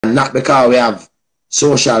not because we have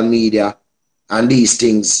social media and these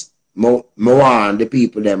things, more on the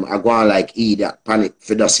people them are going like eat that panic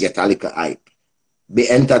for just get a little hype. Be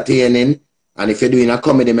entertaining, and if you're doing a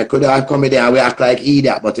comedy, we could have comedy and we act like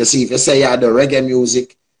idiot. But you see, if you say you do reggae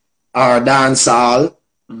music or dancehall,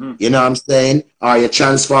 you know what I'm saying? Or you're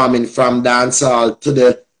transforming from dancehall to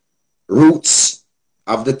the roots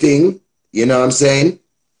of the thing, you know what I'm saying?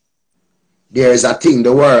 There is a thing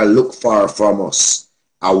the world look for from us.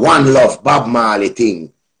 A one love Bob Marley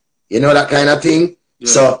thing. You know that kind of thing? Yeah.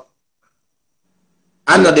 So,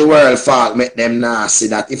 I know the world fault make them nasty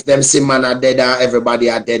that if them see man are dead and everybody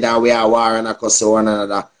are dead and we are war and a cuss one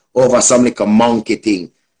another over some like a monkey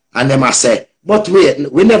thing. And them I say, but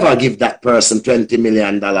wait, we never give that person $20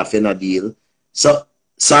 million for no deal. So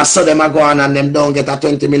I saw them a go on and them don't get a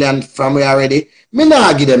 20 million from me already. Me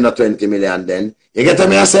not give them the 20 million then. You get what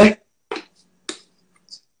me I say?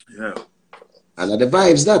 Yeah. And the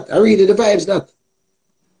vibes that. I read the vibes that.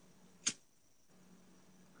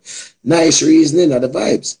 Nice reasoning of the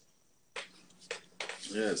vibes.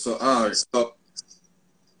 Yeah, so alright, so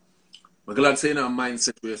I'm glad saying our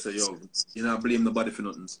mindset where you say, yo, you know, blame nobody for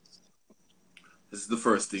nothing. This is the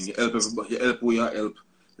first thing. You help everybody, you help who you help.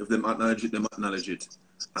 If them acknowledge it, them acknowledge it.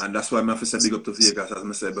 And that's why I have to say big up to Vegas, as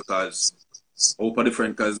I said, because hope are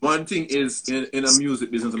different. Because one thing is in a music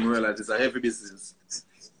business, I realize it's a heavy business.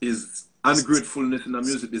 Is ungratefulness in the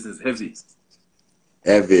music business heavy.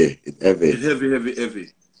 Heavy. It's heavy.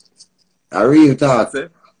 I really thought.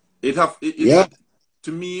 Yeah.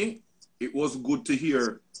 To me, it was good to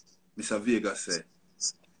hear Mr. Vegas say,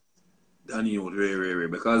 Danny would very,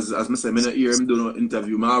 because as I said, I don't hear him do no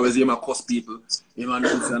interview. I always hear him cuss people. Him and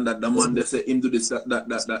this and that. The man they say him do this,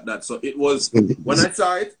 that. So it was, when I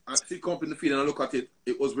saw it, I see come in the field and I look at it,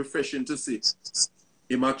 it was refreshing to see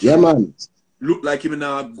him actually look like him in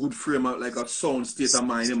a good frame, like a sound state of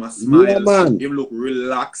mind. Him a smile. Yeah, man. Him look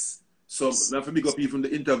relaxed. So now for big up people from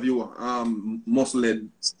the interviewer, Muscle do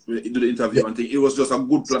the interview and thing. It was just a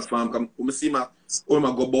good platform. When I see my go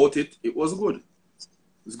about it, it was good.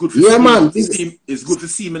 It's good for it's good to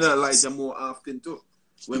see me in the light more often too.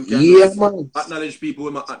 When we can acknowledge people,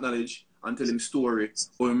 when I acknowledge and tell them story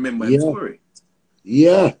or remember them story.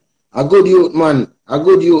 Yeah. A good youth man. A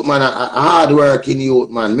hard working youth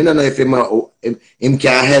man. I don't know if him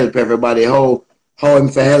can help everybody. How him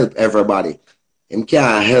can help everybody. Him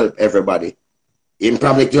can't help everybody. Him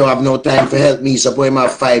probably don't have no time to help me. Suppose him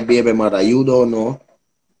have 5 baby mother. You don't know.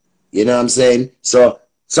 You know what I'm saying? So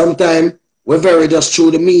sometimes we're very just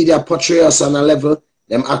through the media portray us on a level.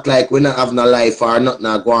 Them act like we not have no life or nothing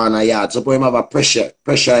go on a yard. Suppose him have a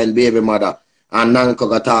pressure in baby mother. And Nanko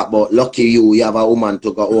got talk about lucky you have a woman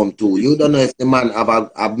to go home to. You don't know if the man have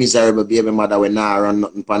a miserable baby mother when not run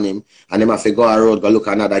nothing upon him. And him have to go a road, go look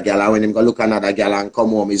another girl. And when him go look another girl and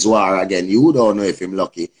come home, is war again. You don't know if him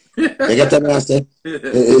lucky. You get what I say?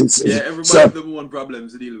 Everybody have their own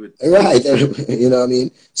problems to deal with. Right. You know what I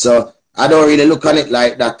mean? So I don't really look on it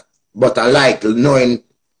like that. But I like knowing,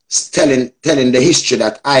 telling the history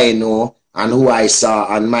that I know and who I saw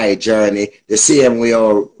on my journey. The same way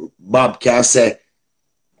Bob can say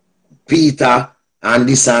Peter and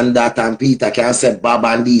this and that, and Peter can say Bob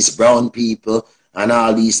and these brown people and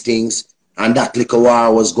all these things, and that little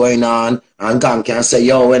war was going on, and Gang can say,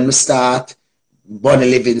 yo, when we start, Bunny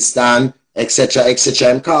Livingston, etc.,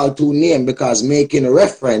 etc. I'm called 2 names because making a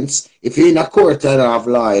reference, if you're in a court of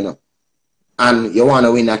law, you know, and you want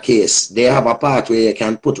to win a case, they have a part where you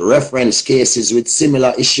can put reference cases with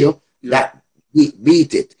similar issue that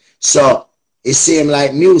beat it. So it seems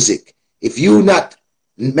like music. If you not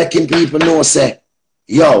making people know, say,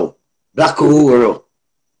 yo, Black Uhuru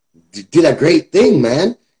did a great thing,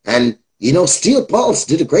 man. And, you know, Steel Pulse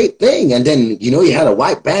did a great thing. And then, you know, you had a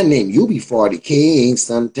white band named UB40,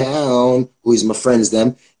 Kingston Town, who is my friends,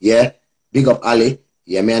 them. Yeah. Big up Ali.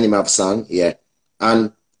 Yeah, me and him have song. Yeah.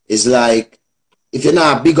 And it's like, if you're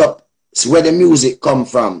not big up, it's where the music come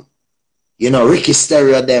from. You know, Ricky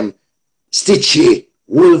Stereo, them, Stitchy,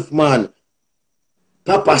 Wolfman,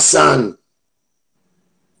 Papa San,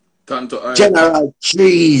 General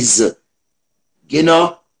Trees, you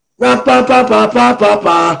know, how the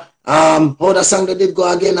song that did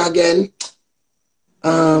go again?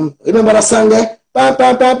 Remember the song there?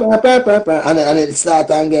 And it start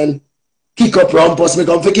again. Kick up Rumpus, me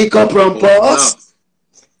come for kick up Rumpus.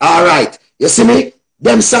 All right, you see me?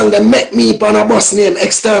 Them song that make me on a bus name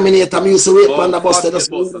Exterminator. I used to wait on the bus. There's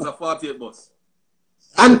a 48 bus.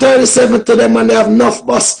 And 37 to them, and they have enough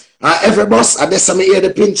bus. Every bus, I guess I hear the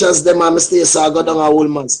pinchers, them and stay so I go down a whole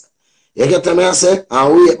month. You get what I say?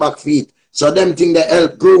 And wait back feet. So them things they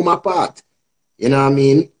help grow my part. You know what I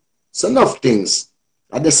mean? So enough things.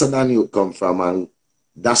 And that's where you come from, and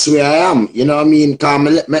that's where I am. You know what I mean?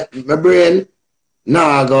 Because my brain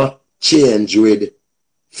now go change with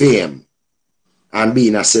fame and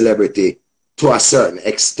being a celebrity to a certain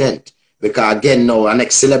extent. Because again, now, an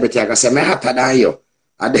ex-celebrity, I can say, I'm hotter than you.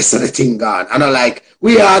 And this is the thing gone. And I'm like,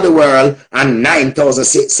 we are the world, and 9,000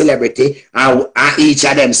 celebrity, and each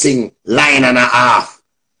of them sing line and a half.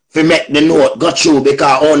 To make the note go through,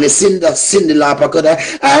 because only Cindy Lauper could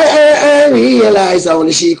have, I realize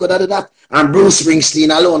only she could have done that. And Bruce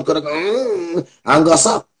Springsteen alone could have gone, and go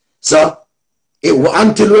so. So,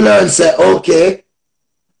 until we learn, say, okay,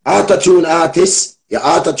 auto-tune artists, you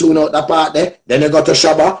auto-tune out the part there, then you go to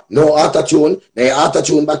Shabba, no auto-tune, then you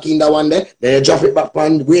auto-tune back in the one there, then you drop it back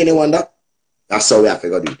on Greeny one there. That's how we have to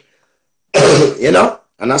go do it. You know?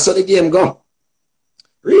 And that's how the game go.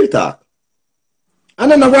 Real talk.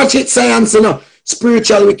 And then I watch it science, you know.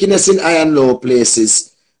 Spiritual wickedness in high and low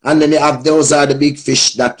places. And then you have those are the big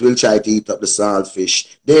fish that will try to eat up the small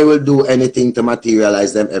fish. They will do anything to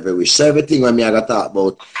materialize them every wish. So everything when me I got talk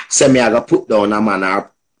about, say me I got put down a man or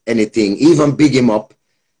anything, even big him up,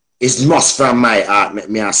 is must from my heart.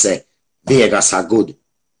 Me I say, Vegas a good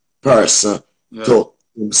person to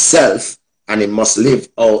himself, and he must live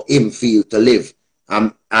how him feel to live.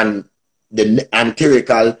 And the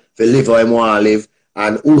empirical to live how him want to live.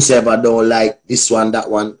 And whosoever don't like this one, that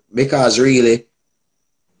one, because really,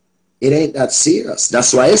 it ain't that serious.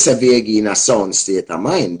 That's why I say Vegi in a sound state of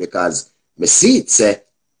mind, because me see it say,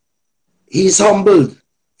 he's humbled.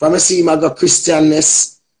 From me see him I got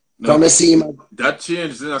Christianness. From me see him that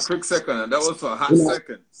changed in a quick second, and that was a hot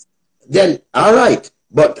second. Then, all right.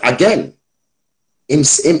 But again, him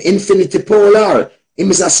infinity polar. Him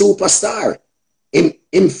is a superstar.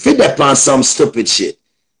 Him fed up on some stupid shit.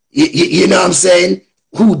 You know what I'm saying?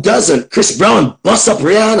 Who doesn't? Chris Brown bust up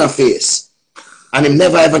Rihanna face. And him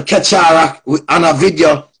never even catch her on a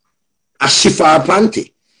video a shift her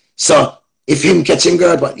panty. So if him catching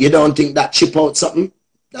girl, but you don't think that chip out something?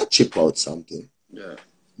 That chip out something. Yeah.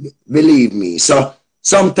 Believe me. So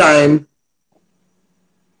sometime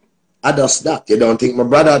I does that. You don't think my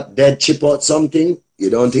brother dead chip out something? You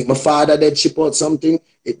don't think my father dead chip out something?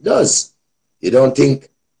 It does. You don't think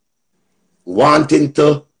wanting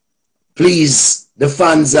to please the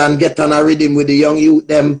fans and get on a rhythm with the young youth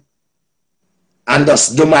them and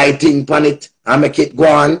just do my thing on it and make it go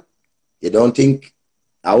on? You don't think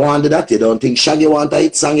I want that? You don't think Shaggy want a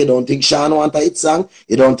hit song? You don't think Sean want a hit song?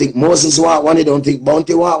 You don't think Moses want one? You don't think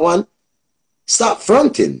Bounty want one? Stop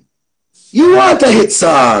fronting. You want a hit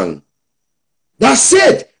song. That's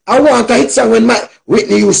it. I want a hit song when my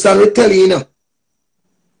Whitney Houston will tell you, you know.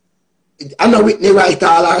 I know Whitney write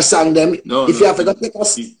all our song them. No, if you have to go take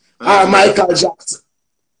us, or Michael Jackson,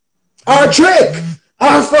 or Drake,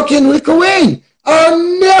 or fucking Rick Wayne, or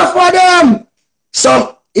enough of them.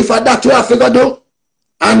 So if I that way I figure do,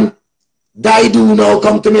 and Daidu now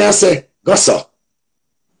come to me and say, go so,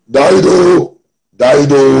 Daidu,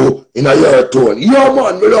 in a year tone. Yo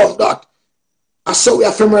man, we love that. I saw we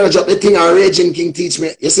have to merge up the thing and Raging King teach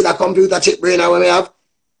me. You see that computer chip brain that we have?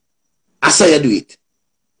 I saw you do it.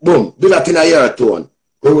 Boom, do that in a year tone.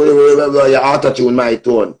 You auto-tune my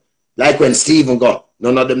tone. Like when Steven go,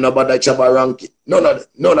 none of them nobody chabba rank. None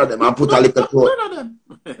of them. I put a little tone. None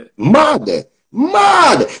of them.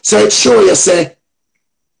 Mad. So it show you say,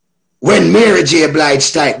 when Mary J.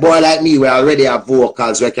 Blige type, boy like me, we already have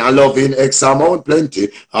vocals, we can love in X amount plenty.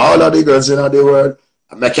 All of the girls in the world,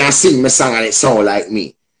 I can sing my song and it sound like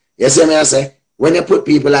me. You see me I say? When you put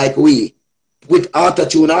people like we, with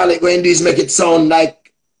auto-tune, all it going to do is make it sound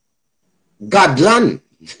like Godland.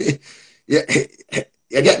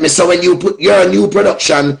 you get me? So when you put your new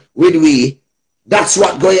production with we, that's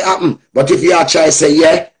what going to happen. But if you are trying to say,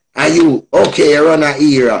 yeah, and you, okay, you run an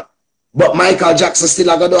era, but Michael Jackson still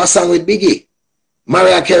going to do a song with Biggie.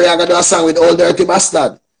 Mariah Carey going to do a song with Old Dirty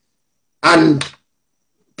Bastard. And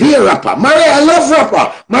be a rapper. Mariah love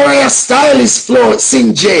rapper. Mariah style is flow,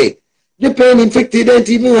 sing J. The pain infected ain't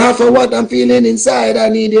even half of what I'm feeling inside. I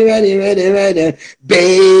need it ready.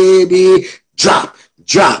 Baby, drop.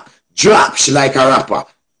 She like a rapper.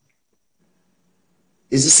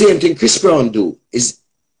 It's the same thing Chris Brown do.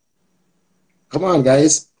 Come on,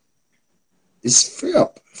 guys. It's free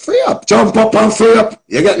up. Jump up and free up.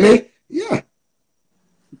 You get me? Yeah.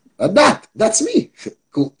 That's me.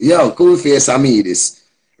 Cool. Yo, Cool Face, I me this.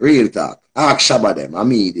 Real talk. Ask Shabba them. I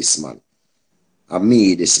me this, man. I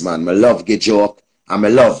love get joke. And I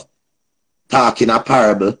love talking a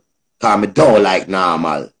parable. Cause I don't like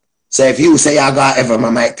normal. So if you say I got ever, I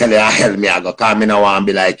might tell you I hell me I go. Cause I don't want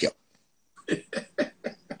to be like you. You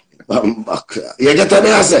get what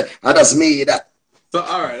I say? And that's me that. So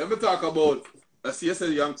alright, let me talk about I see you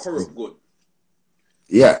said you're corrupt good.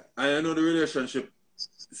 Yeah. And I know the relationship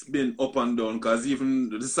has been up and down because even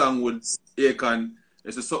the song with Akon,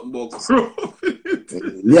 it's something about corrupt.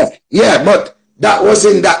 Yeah, but that was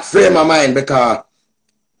in that frame of mind because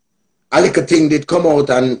a little thing did come out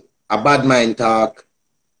and a bad mind talk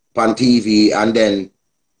on TV, and then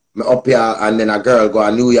me up here, and then a girl go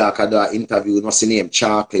to New York and do an interview, must name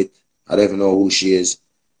Chocolate. I don't even know who she is.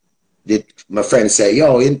 My friend say,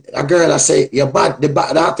 yo, a girl I say, you're bad,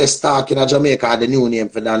 the artist talk in Jamaica, the new name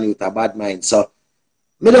for Dan Youth, a bad mind. So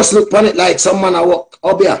me just look on it like some man I walk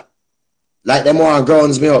up here. Like them one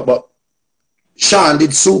grounds me up, but Sean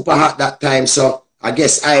did super hot that time, so I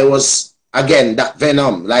guess I was, again, that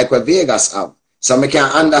venom, like what Vegas have. So I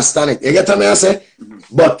can't understand it. You get what I say?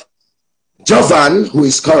 But Jovan, who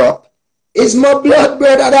is corrupt, is my blood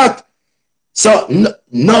brother that. So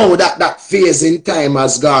now that phase in time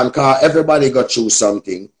has gone, because everybody got through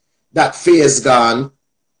something. That phase gone,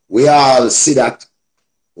 we all see that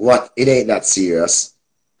what it ain't that serious.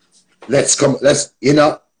 Let's, you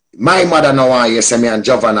know, my mother no want you say me and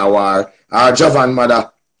Jovan a war. Our Jovan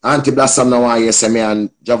mother, Auntie Blossom no want you say me and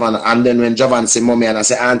Jovan. And then when Jovan say mommy and I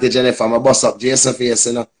say Auntie Jennifer, I'm a bust up Jason face,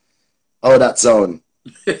 you know. How that sound?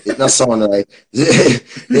 It not sound right.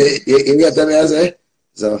 you get what I say?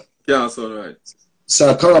 So yeah, sound right.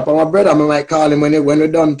 So corrupt my brother, I might call him when we're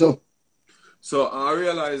done too. So I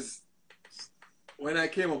realized when I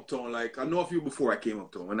came uptown, like I know of you before I came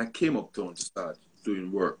uptown. When I came uptown to start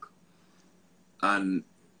doing work, and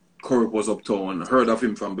Corrupt was uptown, I heard of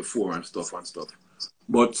him from before and stuff.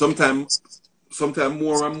 But sometimes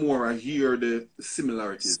more and more I hear the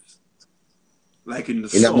similarities, like in the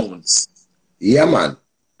sound. Yeah, man.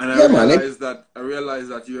 And I realized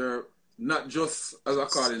that you're not just as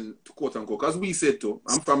according to quote unquote, because we said too,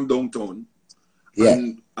 I'm from downtown. Yeah.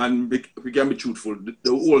 And we can be truthful.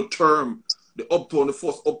 The whole term, the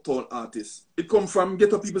first uptown artist, it comes from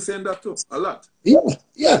ghetto people saying that too, a lot.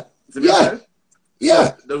 Yeah. So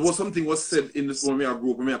there was something was said in this when we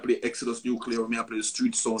grew up, when we play Exodus Nuclear, when we play the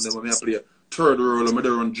street sound, when we play Third World, when we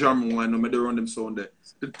run Jam One, when we run them sound there.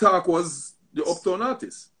 The talk was the uptown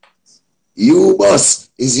artist. You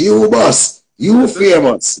boss. You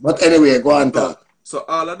famous. But anyway, go on talk. So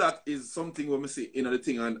all of that is something when we see in the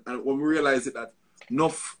thing, and when we realize it that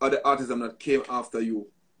enough of the artists that came after you,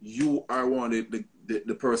 you are one of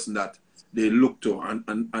the person that they look to.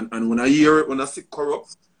 And when I see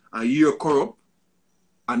Corrupt, I hear Corrupt,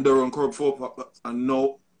 and they run Corrupt for, and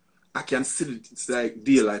now I can see it. It's like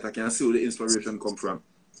daylight. I can see where the inspiration come from.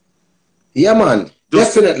 Yeah, man.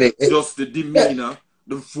 Definitely. Just the demeanor,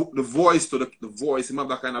 the voice to the voice. He have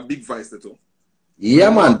that kind of big voice too. Yeah,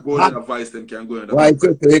 man. Go in the voice, them can go in the why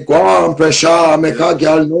quickly go on pressure, make a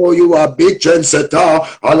girl know you a big trendsetter,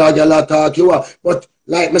 all a girl attack you are. But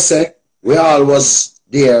like me say, we all was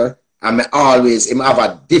there, and me always him have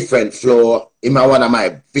a different flow. Him one of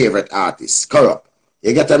my favorite artists, Corrupt.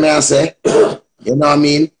 You get what I say? You know what I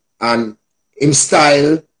mean? And him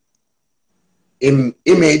style, him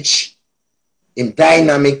image, him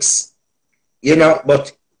dynamics, you know,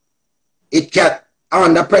 but it can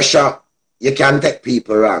under pressure. You can take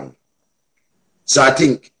people wrong. So I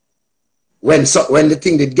think when the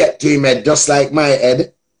thing did get to him head, just like my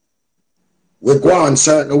head, we go on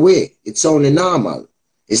certain way. It's only normal.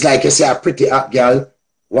 It's like you say a pretty hot girl,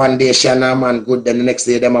 one day she and her man good, then the next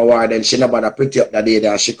day them a war, then she never pretty up that day,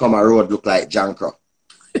 then she come a road look like Jankro.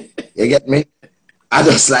 You get me? I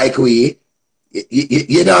just like we.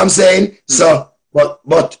 You know what I'm saying? So,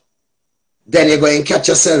 but then you're going to catch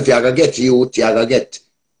yourself, you're going to get youth, you're going to get,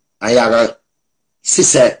 and you're going to see,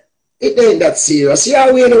 say, it ain't that serious. Yeah,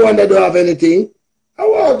 we ain't the one that don't have anything. I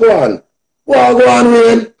want to go on. Go on,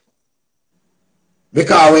 Wayne.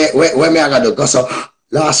 Because when me I got to go, so,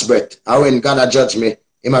 last breath, and when God judge me,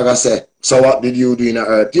 him I going to say, so what did you do in the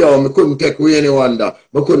earth? Yo, me couldn't take Wayne Wonder.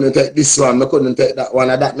 Me couldn't take this one. Me couldn't take that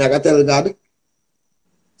one. And that me I got to tell God.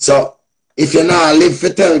 So, if you not live for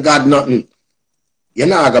tell God nothing, you're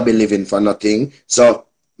not going to be living for nothing. So,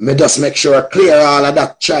 me just make sure I clear all of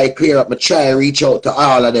that. Try clear up. Me try reach out to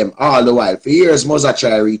all of them all the while. For years, must I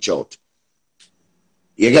try reach out.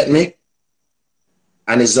 You get me?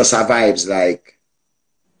 And it's just a vibes like,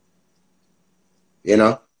 you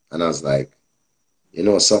know? And I was like, you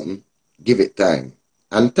know something? Give it time.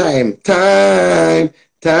 And time.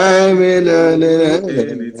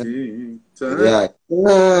 Anything. Yeah.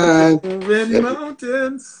 Many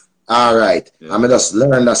mountains. All right. Yeah. I'm just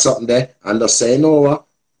learn that something there and just say, you know what?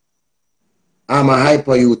 I'm a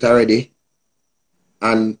hyper youth already.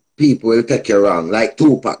 And people will take you wrong. Like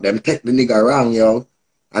Tupac, them take the nigga wrong, yo,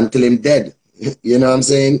 until him dead. You know what I'm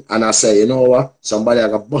saying? And I say, you know what? Somebody I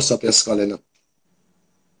got bust up your skull, you know.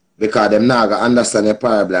 because them not gonna understand the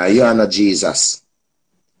parable and you are not Jesus.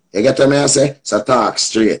 You get what I say? So talk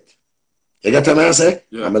straight. You get what I say?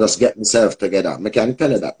 Yeah. I'm just get myself together. I can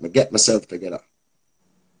tell you that. I get myself together.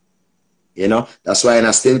 You know? That's why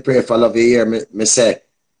I still pray for love you here. Me say,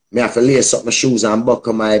 me have to lace up my shoes and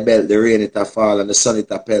buckle my belt. The rain it a fall and the sun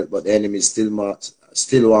it a pelt, but the enemy still want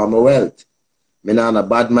my wealth. Me nah no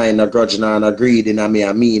bad mind, no grudge, no greed in me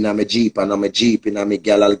and me in my Jeep and my Jeep in me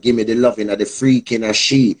gal. I'll give me the love in the freak in a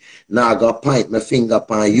she. Now I got point my finger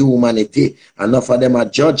upon humanity. Enough of them a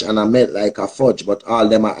judge and I melt like a fudge, but all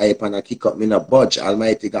them a hype and I kick up me no budge.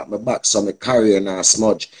 Almighty got my back so me carrier na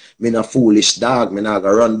smudge. Me no foolish dog, me nah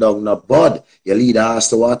go run down no bud. You lead a horse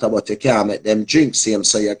to water but you can't make them drink same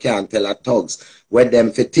so you can't tell a thugs. Where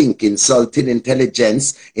them for think insulting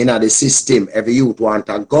intelligence in the system. Every youth want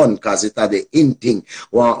a gun cause it had the in thing.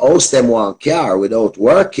 One house them one car without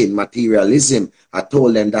working materialism. I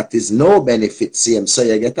told them that is no benefit. Same so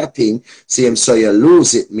you get a thing. Same so you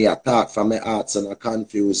lose it. Me I talk from my heart and I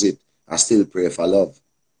confuse it. I still pray for love.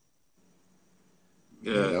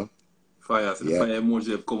 Yeah. You know? Fire. So the fire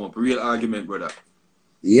emoji have come up. Real argument, brother.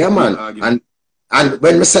 Yeah, man. And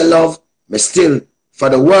when me say love, me still for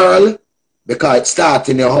the world. Because it starts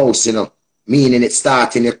in your house, you know. Meaning it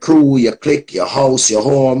starts in your crew, your clique, your house, your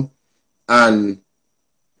home. And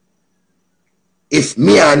if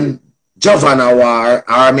me and Jovan are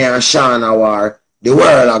war, or me and Sean are war, the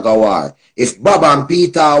world will go war. If Bob and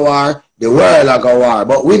Peter are war, the world will go war.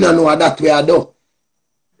 But we don't know that we are do.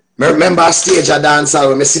 Me remember a stage of dance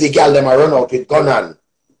when I see the girl them a run out with gun on.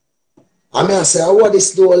 And I say, what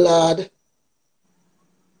is do, lad?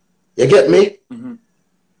 You get me? Mm-hmm.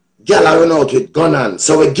 Girl I run out with gun on.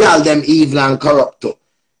 So we girl them evil and corrupt too.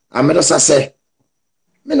 And me just say,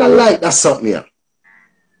 me not like that something here.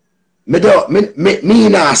 Me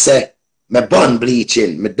not say, me burn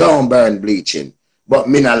bleaching, me don't burn bleaching. But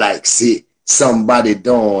me not like see somebody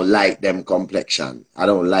don't like them complexion. I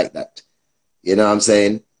don't like that. You know what I'm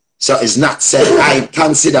saying? So it's not said I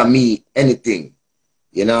consider me anything.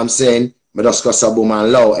 You know what I'm saying? Me just go some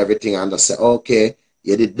woman love everything and just say, okay.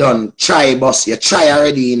 You did done try, boss. You try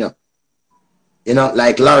already, you know. You know,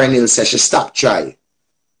 like Lauren Hill says, she stopped try.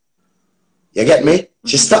 You get me?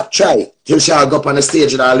 She stopped try. Till she'll go up on the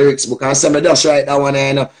stage with her lyrics book and say, me just write that one,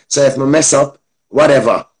 you know. So if me mess up,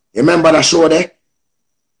 whatever. You remember that show there?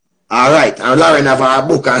 Alright. And Lauren have her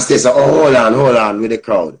book and says, oh, hold on with the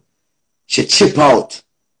crowd. She chip out.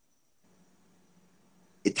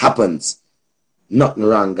 It happens. Nothing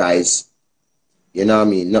wrong, guys. You know what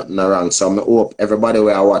I mean? Nothing wrong. So I hope everybody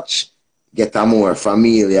where I watch get a more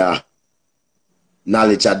familiar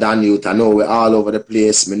knowledge of Dan Youth. I know we're all over the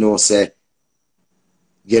place. Me know say,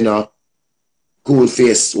 you know, Kool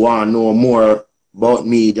Face want to know more about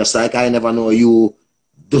me. Just like I never know you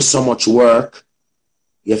do so much work.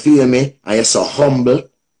 You feel me? And you're so humble.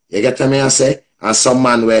 You get what I say? And some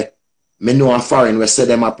man where me know a foreign where say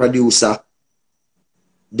them a producer.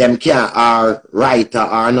 Them can't or writer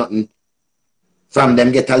or nothing. From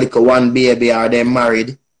them get a little one baby or them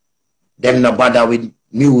married. Them no bother with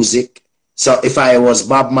music. So if I was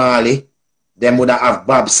Bob Marley, them would have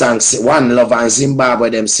Bob songs, One Love and Zimbabwe,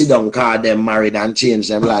 them sit down, call them married and change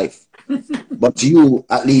them life. But you,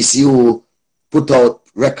 at least you put out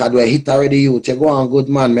record where hit already you. You go on good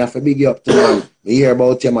man, me have to big you up to man. Me hear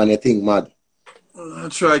about you man, you think mad. I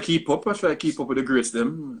try to keep up. with the greats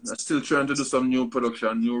them. I'm still trying to do some new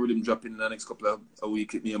production, new rhythm dropping in the next couple of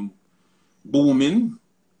weeks. Booming.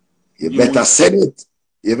 You better send it.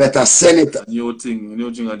 You better send it. A new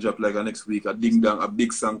thing I drop like next week. A Ding Dong, a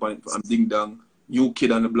big song on Ding Dong. New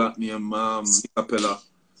kid on the black name Capella.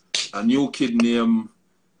 A new kid name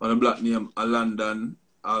on the black name London.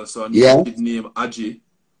 Also a new kid named Aji.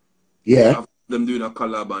 Yeah. After them doing a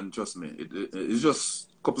collab and trust me, it's just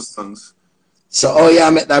a couple songs. So I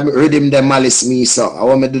make that rhythm them malice me so I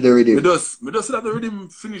want me to do the rhythm. Me just let the rhythm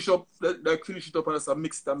finish up, like finish it up and just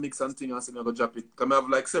mix and thing and say I go drop it. Cause I have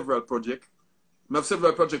like several projects. I have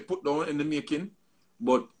several projects put down in the making,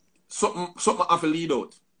 but something I have to lead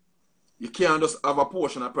out. You can't just have a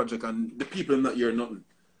portion of project and the people not hear nothing.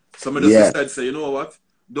 So I just decide to say, you know what?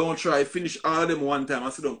 Don't try finish all of them one time. I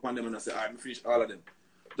sit down on them and I say, alright, finish all of them.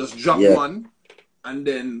 Just drop one and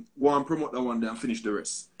then go and promote that one then and finish the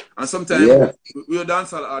rest. And sometimes we're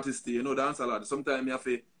dancehall artists, you know, dancehall artists. Sometimes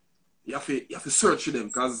you have to search for them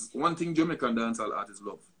because one thing Jamaican dancehall artists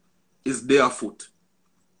love is their foot.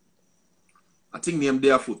 A thing named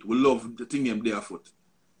their foot. We love the thing named their foot.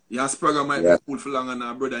 You ask program might be cool for long and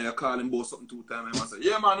our brother you call him about something 2 times and I say,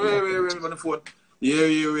 yeah man, wait on the phone.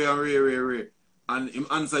 Yeah. And him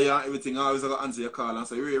answer you everything. I always answer your call and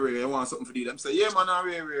say, Ray, you want something for them? Say, yeah man,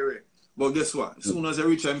 Ray. But guess what? As soon as you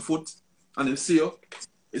reach him foot and him see you,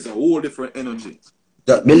 it's a whole different energy.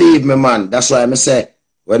 Believe me, man. That's why I say,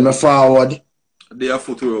 when me forward, they are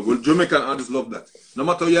foot road. Well, Jamaican artists love that. No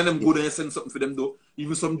matter how you them good and you send something for them though,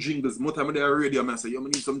 even some jingles. More time they are radio, man, I say, yo, I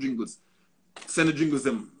need some jingles. Send the jingles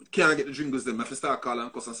them. Can't get the jingles them. I have to start calling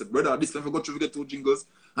and cuss and say, brother, this time I got to get 2 jingles.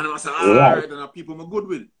 And I say, alright, and the people I'm good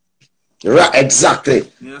with. Right,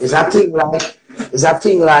 exactly. Yeah, it's a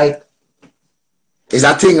thing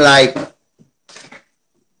like,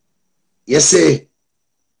 you see,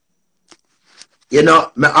 you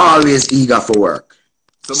know, me always eager for work.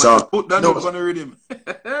 So put that note on the rhythm.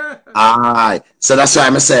 Aye. So that's why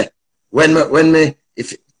I say, when me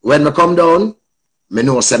come down, me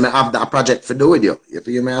know say me have that project for do with you. You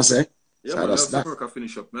feel me I say? Yeah, so that's that. Work I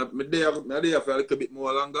finish up. Me there for a little bit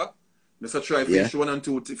more longer. Let's try finish 1 and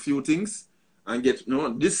 2 few things and get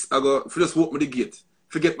this I go just walk me the gate.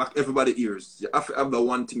 Forget back everybody ears. You have to have the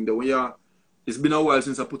one thing that when you it's been a while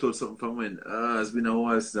since I put out something from when? It's been a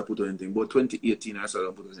while since I put out anything. But 2018 I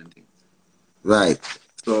started put out anything. Right.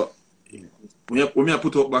 So when I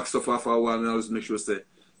put out back stuff for a while, I always make sure say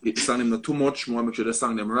the song them not too much, more make sure the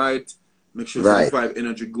song them right, make sure the vibe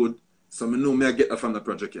energy good. So I know I get that from the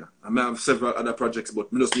project here. I may have several other projects, but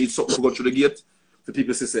I just need something to go through the gate for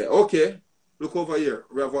people to say, okay, look over here.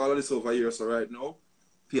 We have all of this over here, so right now.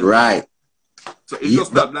 Right. So it's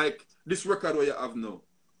just that like this record where you have now.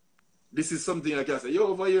 This is something I can say, yo,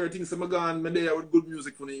 over here, things I'm gone, I'm there with good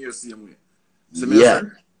music for the year same way. So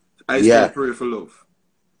I still pray for love.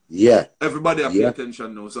 Yeah. Everybody have pay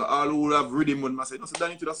attention now. So all who have rhythm when I say, no, so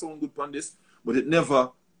Danny, that sound good on this, but it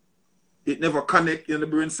never connect in the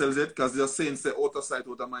brain cells yet, because they're saying say out of sight,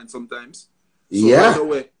 out of mind sometimes. So right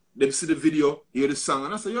away, they see the video, hear the song,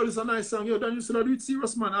 and I say, yo, this is a nice song. Yo, Danny, you said I do it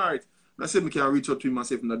serious, man. All right. And I say, I can reach out to him and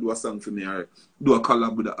say, if I do a song for me, all right. Do a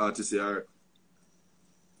collab with the artist, all right.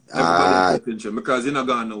 Everybody pay attention, because you're not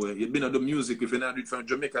going nowhere. You've been at the music, if you're not doing it from a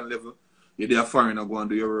Jamaican level, you're there foreign and go and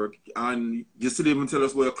do your work. And you still even tell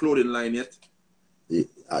us about your clothing line yet?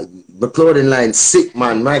 The clothing line, sick,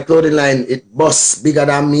 man. My clothing line, it busts bigger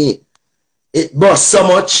than me. It busts so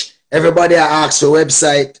much. Everybody I ask for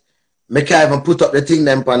website, me can't even put up the thing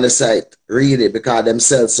them on the site, really, because them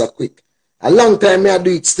sell so quick. A long time me I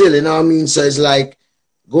do it still, you know what I mean? So it's like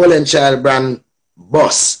Golden Child brand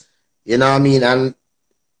boss, you know what I mean? And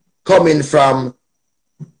coming from,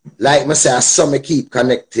 like I say, some keep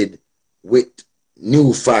connected with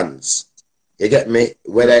new fans. You get me?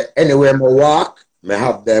 Whether anywhere I walk, I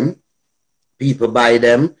have them. People buy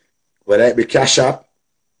them. Whether it be Cash App,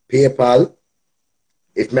 PayPal,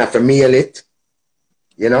 if I have to mail it,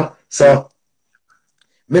 you know? So,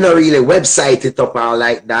 me not really website it up all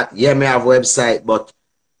like that. Yeah, me have website, but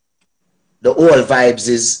the whole vibes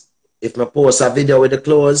is, if I post a video with the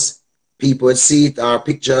clothes, people would see it, or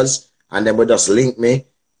pictures, and then would just link me.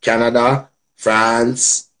 Canada,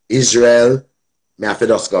 France, Israel, me have to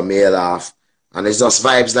just go mail off. And it's just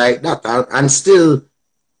vibes like that. And still,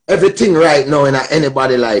 everything right now in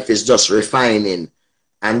anybody's life is just refining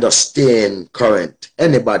and just staying current.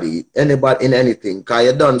 Anybody in anything. Because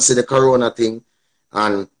you don't see the corona thing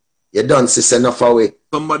and you don't see enough away.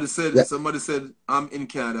 Somebody said, I'm in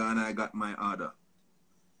Canada and I got my order.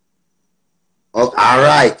 Oh, all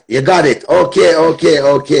right. You got it.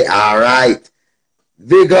 Okay. All right.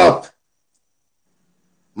 Big up.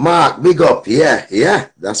 Mark, big up. Yeah.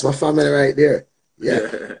 That's my family right there.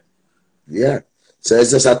 Yeah. So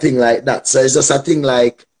it's just a thing like that. So it's just a thing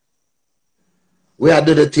like, we are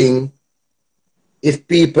do the thing, if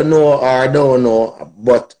people know or don't know,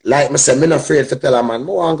 but like I said, I'm not afraid to tell a man, I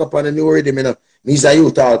want to go on the new rhythm, you know. Me's a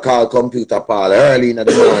youth all call Computer Paul early in the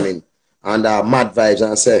morning and mad vibes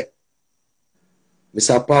and say,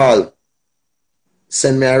 Mr. Paul,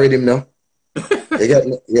 send me a rhythm now. You get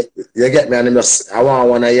me, and I want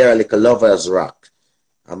one of your little lovers rock.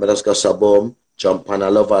 I'm just go so boom, jump on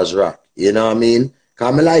a lovers rock. You know what I mean?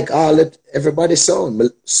 Cause I like everybody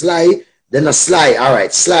sound. Sly, then a Sly. All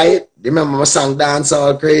right, Sly. Remember my song Dance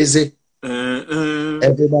All Crazy?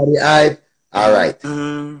 Everybody hype. All right.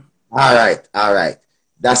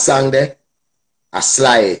 That song there, a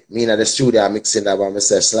Sly. Me in the studio mixing that one. I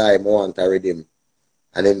say Sly, I want a rhythm.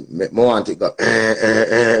 And then I want to go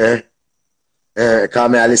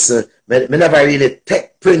cause I listen. Me never really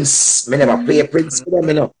take Prince. Me never play Prince for them,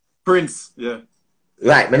 you know. Prince, yeah.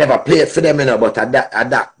 Right, me never play it for them, you know, but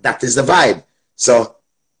that is the vibe. So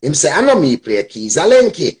him say, I know me play keys. A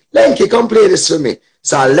Lenky, come play this for me.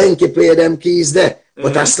 So Lenky play them keys there.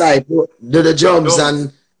 But I slide do the drums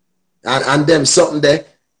and them something there.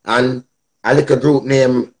 And a little group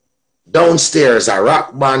named Downstairs, a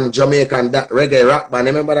rock band, Jamaican reggae rock band.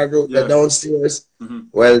 Remember that group, the Downstairs?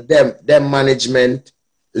 Well, them management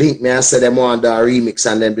linked me and said them want to do a remix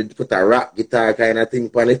and then put a rock guitar kind of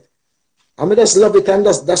thing on it. I mean, just love it, and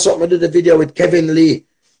that's what I do the video with Kevin Lee.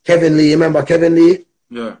 Kevin Lee, remember Kevin Lee?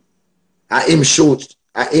 Yeah. I him shoot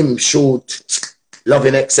Love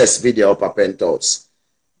in Excess video up a Penthouse.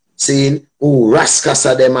 Seeing who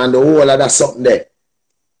Rascasa them and the whole of that something there.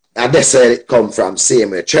 And that's where it come from,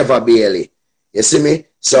 same way. Trevor Bailey. You see me?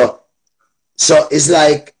 So it's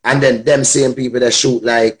like, and then them same people that shoot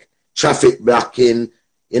like traffic blocking.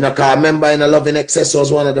 You know, cause I remember in Love in Excess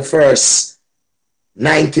was one of the first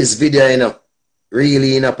 90s video, you know,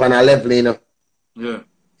 really, you know, on a level, you know. Yeah.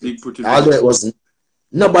 Although it was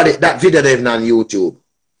nobody, that video they even on YouTube.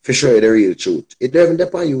 For sure, the real truth. It don't even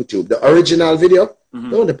on YouTube. The original video,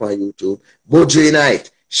 don't on YouTube. Budry Night,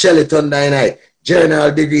 Shelly Thunder Night,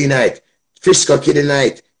 Journal Degree Night, Frisco Kiddy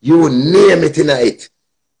Night, you name it night.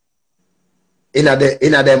 In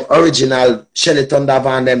them original Shelly Thunder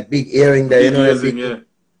van, them big earring there, you know.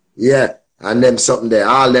 Yeah, and them something there.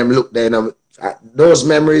 All them look there, you know. Those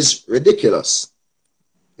memories, ridiculous.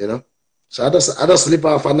 You know. So I just live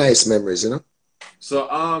off of nice memories, you know. So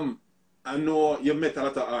I know you met a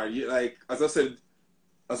lot of artists. Like as I said,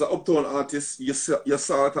 as an uptown artist, you saw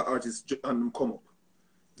a lot of artists and them come up.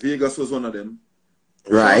 Vegas was one of them.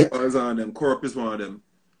 Right. Was one of them. Corp is one of them.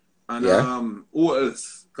 And who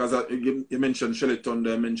else? Because you mentioned Shelly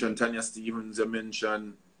Thunder, you mentioned Tanya Stevens, you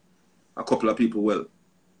mentioned a couple of people. Well,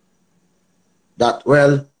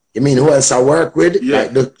 you mean who else I work with? Yeah.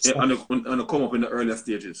 Like and come up in the earlier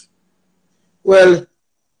stages. Well,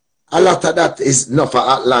 a lot of that is not for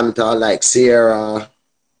Atlanta, like Sierra.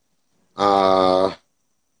 I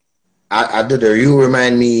did a You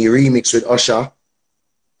Remind Me remix with Usher.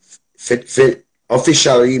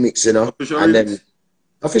 Official remix, you know.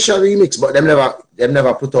 Official remix, but them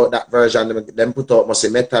never put out that version. Them put out must say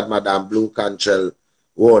Method Madam, Blue Control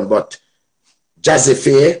one, but Jazzy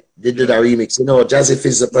Faye, they did a remix, you know. Jazzy Faye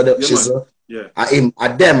is the production.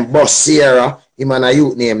 Them boss Sierra, him and a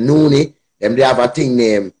youth named Noonie, them they have a thing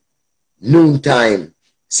named Noontime.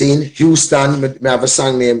 Seeing Houston, me have a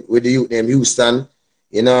song name with the youth named Houston.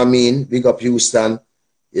 You know what I mean? Big up Houston.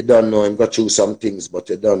 You don't know him, got through some things, but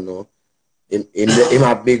you don't know. In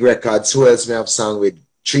my big records, who else me have song with?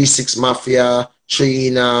 3-6 Mafia,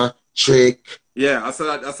 Trina, Trick. Yeah, I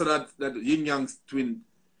saw that Yin Yang twin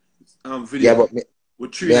video. Yeah, but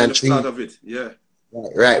with Trina at the start of it. Yeah.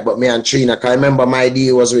 Right, but me and Trina, cause I remember my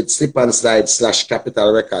deal was with Slip and Slide /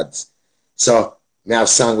 Capital Records. So me have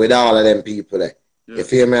sung with all of them people there. Yeah. You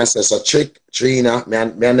feel me? I say, so Trick, Trina, me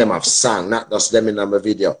and them have sung, not just them in my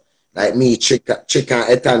video. Like me, Trick and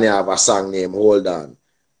Etania have a song named Hold On.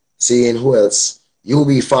 Seeing who else?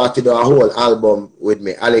 UB40 do a whole album with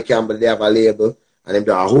me. Ali Campbell, they have a label, and him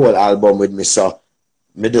do a whole album with me, so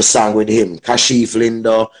me do song with him. Kashif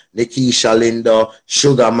Lindo, Nikisha Lindo,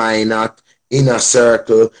 Sugar Minot, Inner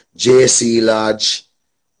Circle, JC Lodge.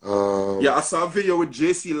 Yeah, I saw a video with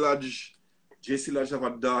JC Lodge. JC Lodge have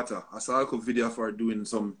a daughter. I saw a video for her doing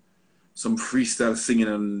some freestyle singing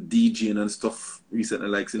and DJing and stuff recently,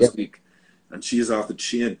 like since week. And she's off the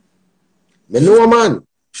chain. Me know, man.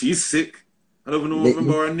 She's sick. I don't even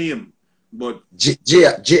remember her name. But G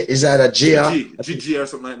is that a G? G or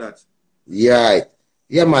something like that. Yeah.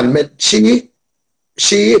 Yeah, man. Me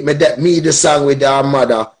the song with her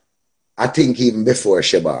mother, I think even before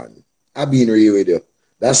she born. I've been real with you.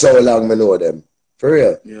 That's how long I know them. For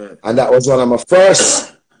real. Yeah. And that was one of my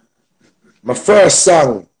first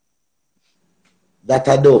song that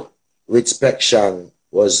I do with Spection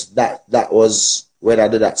was that was when I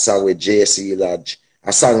did that song with JC Lodge.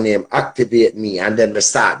 A song named Activate Me, and then they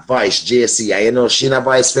start voice JC. And you know, she not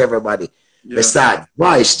voice for everybody. Yeah. They start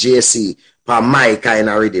voice JC for my kind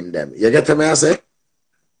of rhythm them. You get to me, I say?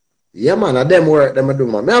 Yeah, man, I them work them I do,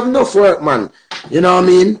 man. I have enough work, man. You know what I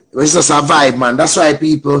mean? It's just a vibe, man. That's why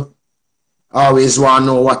people always want to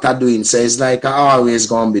know what I'm doing. So it's like I always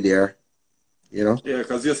gonna be there. You know? Yeah,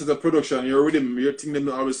 because yes, it's a production, your rhythm, your thing them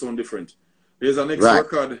always sound different. There's a next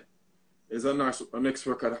record. There's a next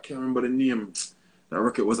record, I can't remember the name. That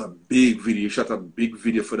record was a big video. You shot a big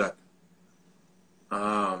video for that.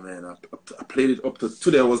 Ah, man. I played it up to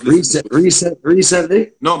today. I was listening.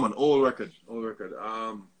 Recently? No, man. Old record.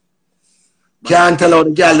 Can't tell how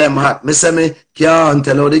the girl them hot. Me say me can't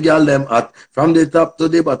tell how the girl them hot. From the top to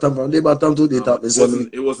the bottom, from the bottom to the top.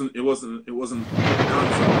 It wasn't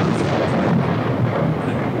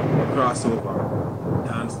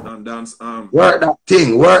crossover. Dance. Work that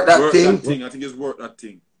thing. I think it's Work That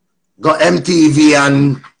Thing. Got MTV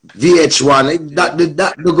and VH1.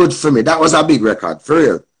 That do good for me. That was a big record, for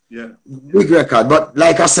real. Yeah. Big record. But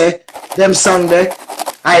like I say, them song there,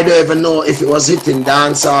 I don't even know if it was hitting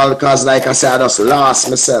dancehall because like I say, I just lost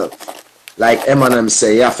myself. Like Eminem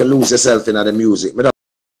say, you have to lose yourself in the music. I